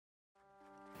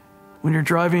When you're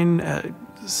driving at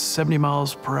 70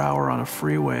 miles per hour on a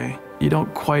freeway, you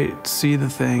don't quite see the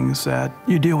things that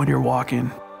you do when you're walking.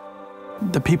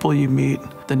 The people you meet,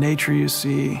 the nature you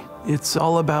see, it's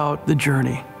all about the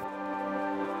journey.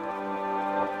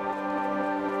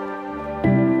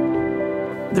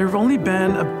 There have only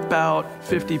been about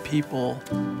 50 people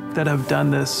that have done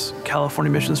this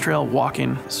California Missions Trail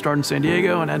walking, start in San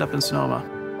Diego and end up in Sonoma.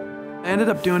 I ended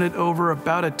up doing it over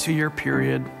about a 2-year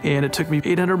period, and it took me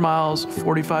 800 miles,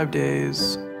 45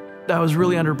 days. I was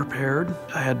really underprepared.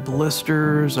 I had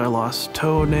blisters, I lost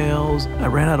toenails, I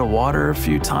ran out of water a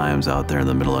few times out there in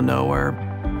the middle of nowhere.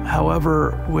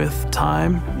 However, with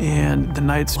time and the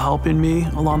nights helping me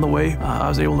along the way, I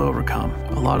was able to overcome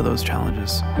a lot of those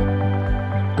challenges.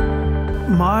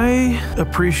 My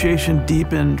appreciation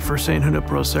deepened for St.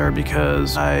 Junipero Serra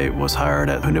because I was hired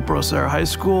at Junipero Serra High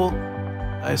School.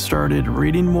 I started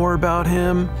reading more about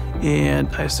him, and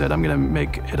I said, I'm going to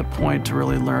make it a point to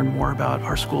really learn more about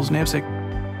our school's namesake.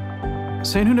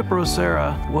 St. Junipero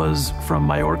Serra was from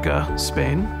Majorca,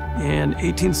 Spain, an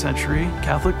 18th century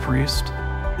Catholic priest.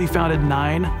 He founded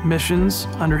 9 missions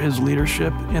under his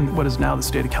leadership in what is now the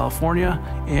state of California,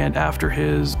 and after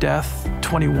his death,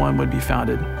 21 would be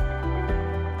founded.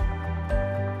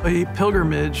 A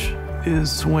pilgrimage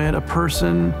is when a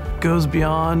person goes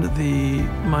beyond the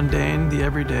mundane, the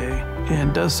everyday,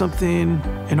 and does something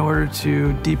in order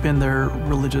to deepen their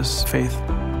religious faith.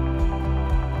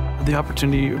 The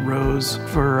opportunity arose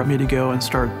for me to go and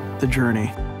start the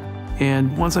journey.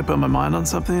 And once I put my mind on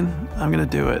something, I'm going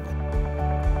to do it.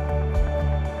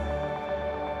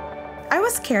 I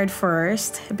was scared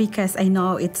first because I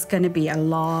know it's going to be a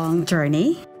long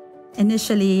journey.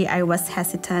 Initially, I was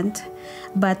hesitant,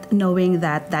 but knowing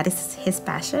that that is his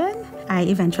passion, I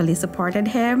eventually supported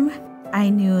him. I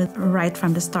knew right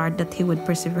from the start that he would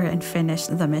persevere and finish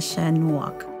the mission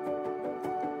walk.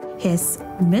 His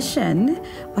mission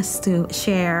was to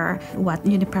share what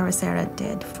Junipero Serra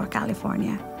did for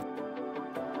California.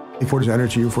 He put his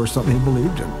energy for something he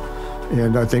believed in.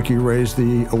 And I think he raised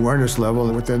the awareness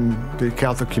level within the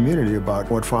Catholic community about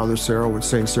what Father Serra, what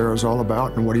St. Serra is all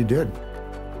about and what he did.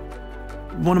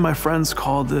 One of my friends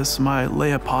called this my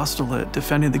lay apostolate,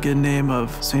 defending the good name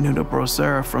of St. Junipero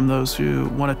Serra from those who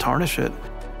want to tarnish it.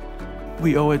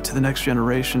 We owe it to the next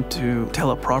generation to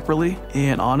tell it properly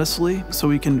and honestly so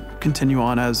we can continue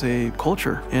on as a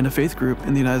culture and a faith group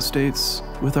in the United States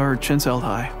with our chins held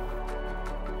high.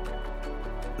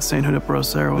 St. Junipero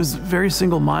Serra was very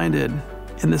single-minded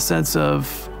in the sense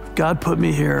of God put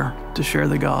me here to share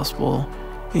the gospel,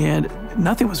 and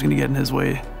nothing was going to get in his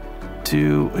way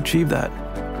to achieve that.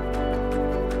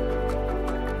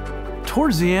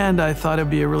 Towards the end, I thought it'd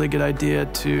be a really good idea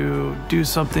to do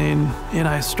something, and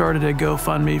I started a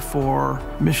GoFundMe for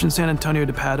Mission San Antonio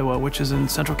de Padua, which is in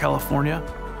Central California.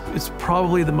 It's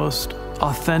probably the most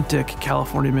authentic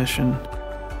California mission.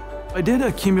 I did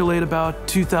accumulate about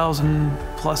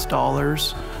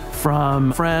 $2,000+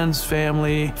 from friends,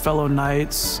 family, fellow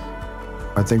Knights.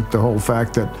 I think the whole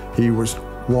fact that he was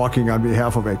walking on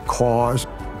behalf of a cause,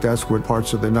 that's what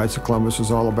parts of the Knights of Columbus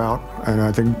is all about, and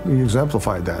I think he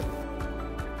exemplified that.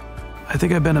 I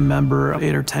think I've been a member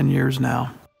 8 or 10 years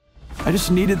now. I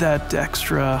just needed that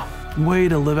extra way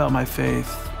to live out my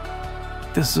faith.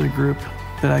 This is a group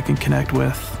that I can connect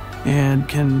with and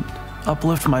can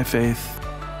uplift my faith.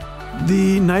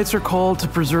 The Knights are called to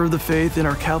preserve the faith in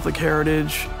our Catholic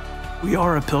heritage. We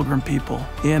are a pilgrim people,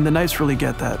 and the Knights really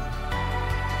get that.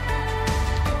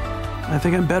 I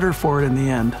think I'm better for it in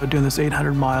the end, doing this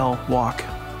 800-mile walk.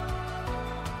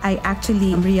 I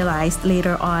actually realized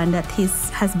later on that he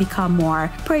has become more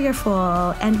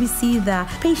prayerful, and we see the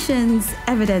patience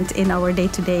evident in our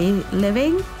day-to-day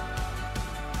living.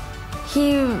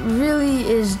 He really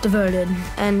is devoted,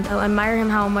 and I admire him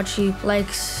how much he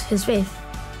likes his faith.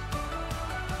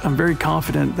 I'm very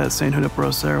confident that St.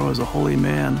 Junipero Serra was a holy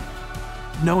man.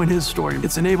 Knowing his story,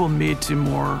 it's enabled me to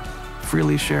more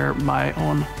freely share my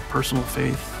own personal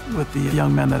faith with the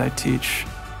young men that I teach.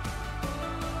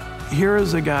 Here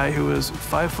is a guy who is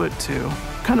 5'2",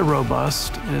 kind of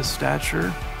robust in his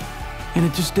stature, and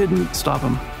it just didn't stop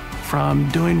him from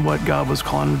doing what God was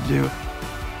calling him to do.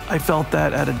 I felt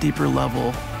that at a deeper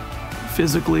level,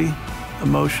 physically,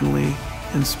 emotionally,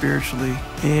 and spiritually,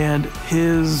 and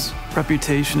his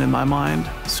reputation in my mind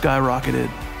skyrocketed.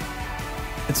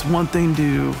 It's one thing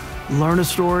to learn a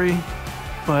story,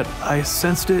 but I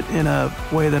sensed it in a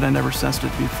way that I never sensed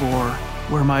it before,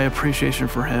 where my appreciation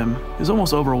for him is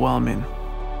almost overwhelming.